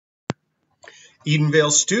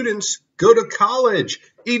Edenvale students, go to college.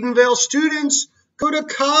 Edenvale students, go to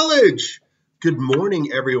college. Good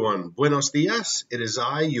morning, everyone. Buenos dias. It is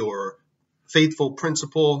I, your faithful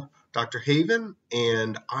principal, Dr. Haven,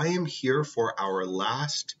 and I am here for our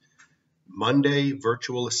last Monday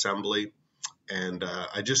virtual assembly. And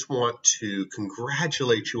I just want to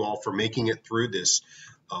congratulate you all for making it through this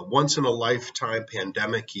once-in-a-lifetime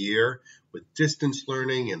pandemic year with distance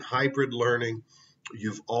learning and hybrid learning.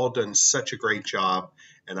 You've all done such a great job,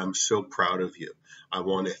 and I'm so proud of you. I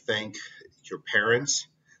want to thank your parents.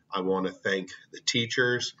 I want to thank the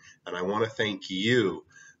teachers, and I want to thank you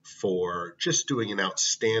for just doing an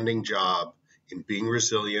outstanding job in being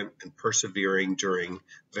resilient and persevering during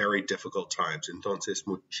very difficult times. Entonces,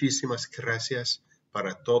 muchísimas gracias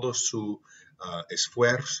para todo su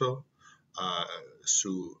esfuerzo,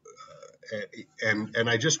 and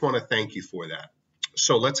I just want to thank you for that.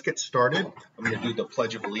 So let's get started. I'm going to do the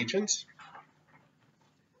Pledge of Allegiance.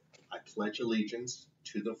 I pledge allegiance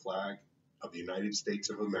to the flag of the United States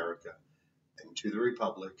of America and to the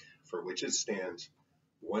republic for which it stands,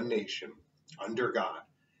 one nation, under God,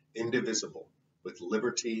 indivisible, with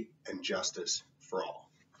liberty and justice for all.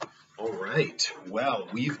 All right. Well,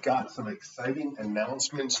 we've got some exciting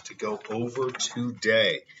announcements to go over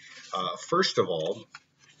today. First of all,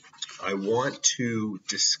 I want to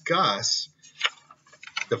discuss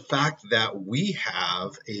the fact that we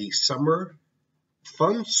have a summer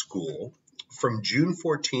fun school from June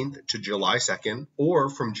 14th to July 2nd, or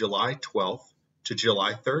from July 12th to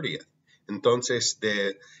July 30th. Entonces,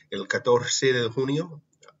 el 14 de junio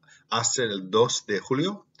hasta el 2 de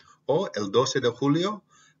julio, o el 12 de julio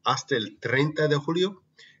hasta el 30 de julio,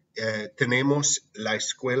 tenemos la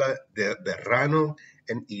escuela de verano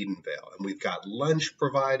in Edenvale, and we've got lunch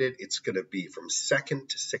provided. It's going to be from 2nd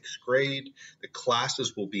to 6th grade. The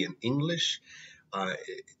classes will be in English.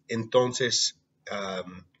 Entonces,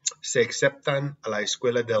 se aceptan a la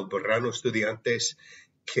escuela del verano estudiantes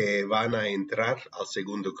que van a entrar al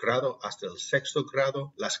segundo grado hasta el sexto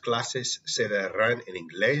grado. Las clases se darán en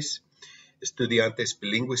inglés. Estudiantes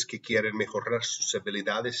bilingües que quieren mejorar sus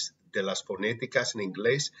habilidades de las fonéticas en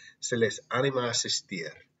inglés, se les anima a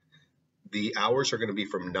asistir. The hours are going to be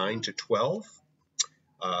from 9 to 12.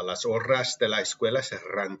 Las horas de la escuela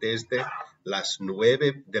serán desde las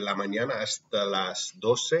 9 de la mañana hasta las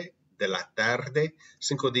 12 de la tarde,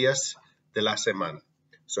 5 días de la semana.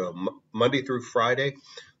 So Monday through Friday.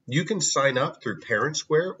 You can sign up through Parent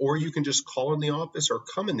Square, or you can just call in the office or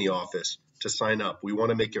come in the office to sign up. We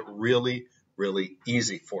want to make it really, really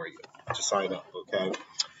easy for you to sign up, okay?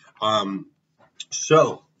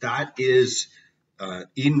 So that is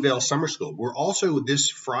Edenvale Summer School. We're also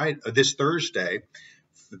this Thursday,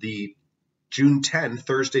 the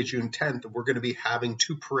Thursday, June 10th, we're going to be having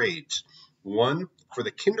two parades. One for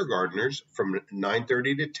the kindergartners from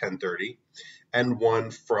 9:30 to 10:30, and one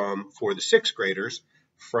for the sixth graders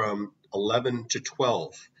from 11 to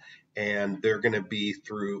 12. And they're going to be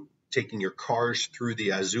taking your cars through the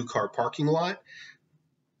Azucar parking lot.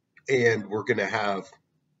 And we're going to have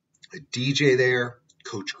a DJ there.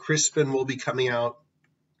 Coach Crispin will be coming out.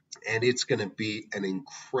 And it's going to be an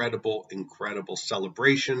incredible, incredible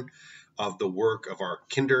celebration of the work of our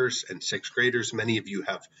kinders and sixth graders. Many of you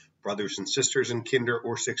have brothers and sisters in kinder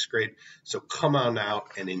or sixth grade. So come on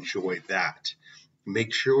out and enjoy that.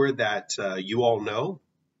 Make sure that you all know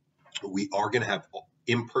we are going to have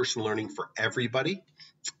in-person learning for everybody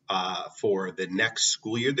for the next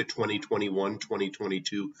school year, the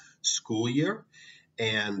 2021-2022 school year.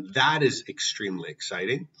 And that is extremely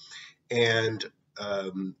exciting. And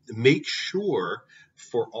make sure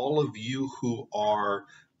for all of you who are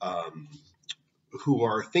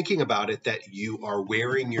thinking about it, that you are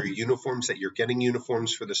wearing your uniforms, that you're getting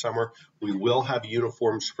uniforms for the summer. We will have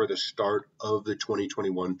uniforms for the start of the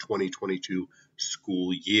 2021-2022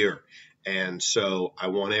 school year. And so I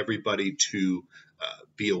want everybody to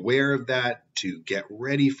be aware of that, to get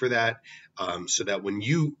ready for that, so that when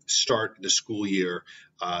you start the school year,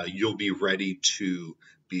 you'll be ready to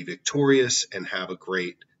be victorious and have a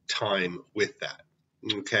great time with that.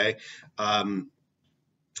 Okay.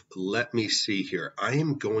 Let me see here. I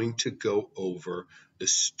am going to go over the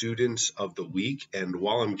students of the week. And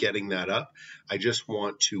while I'm getting that up, I just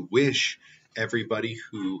want to wish everybody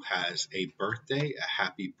who has a birthday a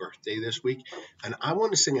happy birthday this week. And I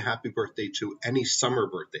want to sing a happy birthday to any summer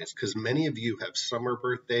birthdays, because many of you have summer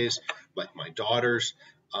birthdays, like my daughters.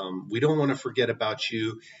 We don't want to forget about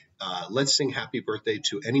you. Let's sing happy birthday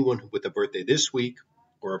to anyone with a birthday this week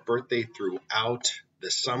or a birthday throughout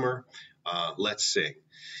the summer. Let's sing.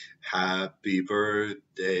 Happy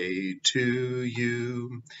birthday to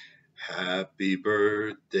you. Happy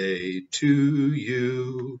birthday to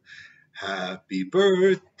you. Happy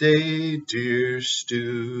birthday, dear students.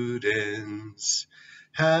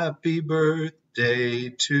 Happy birthday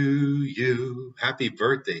to you. Happy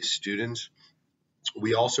birthday, students.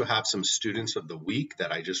 We also have some students of the week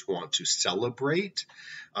that I just want to celebrate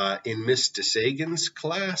in Miss DeSagan's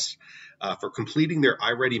class for completing their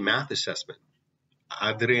iReady math assessment.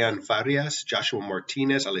 Adrian Farias, Joshua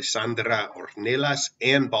Martinez, Alessandra Ornelas,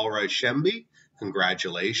 and Balraj Shembi.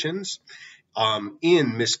 Congratulations.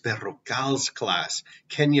 In Miss Berrocal's class,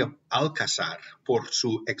 Kenya Alcazar, por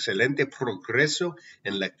su excelente progreso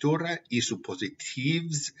en lectura y su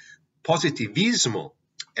positivismo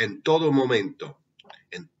en todo momento.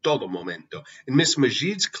 In Miss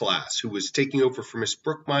Majid's class, who was taking over for Miss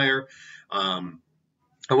Brookmeyer, I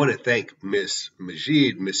want to thank Miss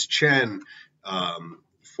Majid, Miss Chen,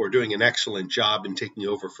 for doing an excellent job in taking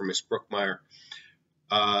over for Miss Brookmeyer.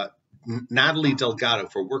 Natalie Delgado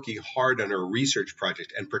for working hard on her research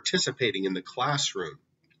project and participating in the classroom.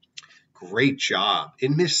 Great job.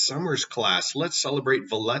 In Miss Summers' class, let's celebrate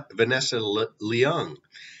Vanessa Leung.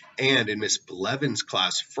 And in Miss Blevin's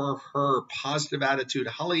class, for her positive attitude,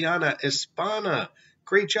 Haliana Espana.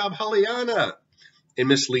 Great job, Haliana. In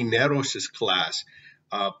Miss Lineros' class,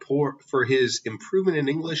 for his improvement in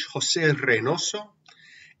English, Jose Reynoso.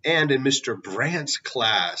 And in Mr. Brandt's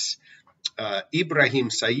class, Ibrahim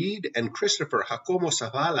Said and Christopher Jacomo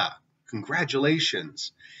Zavala.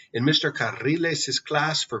 Congratulations. In Mr. Carriles'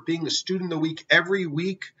 class, for being a student of the week every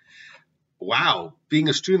week. Wow, being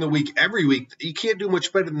a student of the week every week, you can't do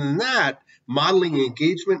much better than that. Modeling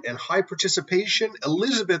engagement and high participation,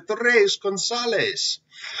 Elizabeth Reyes Gonzalez.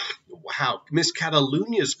 Wow, Miss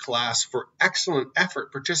Catalunia's class for excellent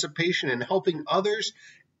effort, participation, and helping others,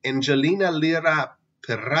 Angelina Lira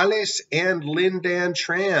Perales and Lindan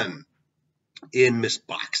Tran. In Miss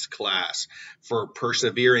Bach's class, for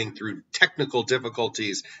persevering through technical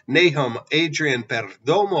difficulties, Nahum Adrian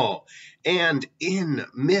Perdomo. And in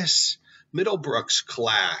Miss Middlebrook's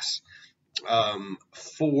class,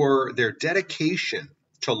 for their dedication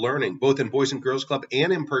to learning, both in Boys and Girls Club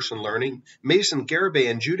and in-person learning, Mason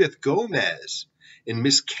Garibay and Judith Gomez. In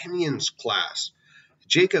Miss Kenyon's class,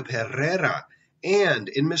 Jacob Herrera. And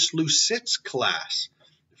in Miss Lucette's class,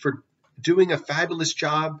 for doing a fabulous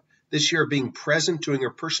job this year, being present, doing her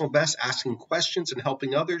personal best, asking questions and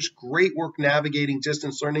helping others. Great work navigating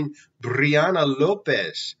distance learning, Brianna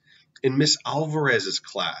Lopez. In Miss Alvarez's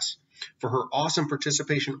class, for her awesome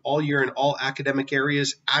participation all year in all academic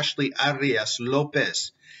areas, Ashley Arias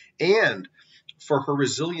Lopez. And for her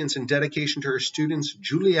resilience and dedication to her students,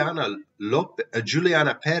 Juliana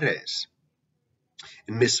Perez.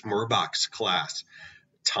 In Miss Murbach's class,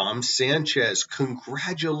 Tom Sanchez.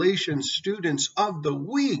 Congratulations, students of the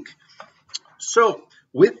week. So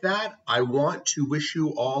with that, I want to wish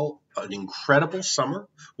you all an incredible summer.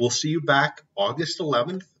 We'll see you back August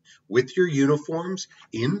 11th with your uniforms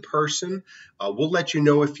in person. We'll let you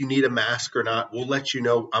know if you need a mask or not. We'll let you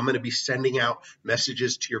know. I'm going to be sending out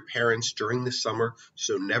messages to your parents during the summer,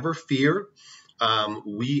 so never fear.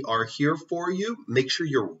 We are here for you. Make sure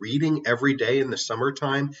you're reading every day in the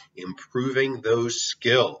summertime, improving those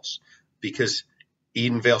skills, because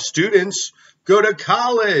Edenvale students go to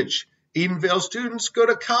college. Edenvale students go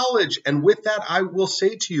to college. And with that, I will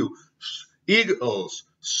say to you, Eagles,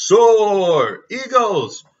 soar!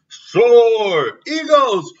 Eagles, soar!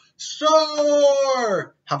 Eagles,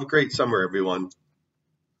 soar! Have a great summer, everyone.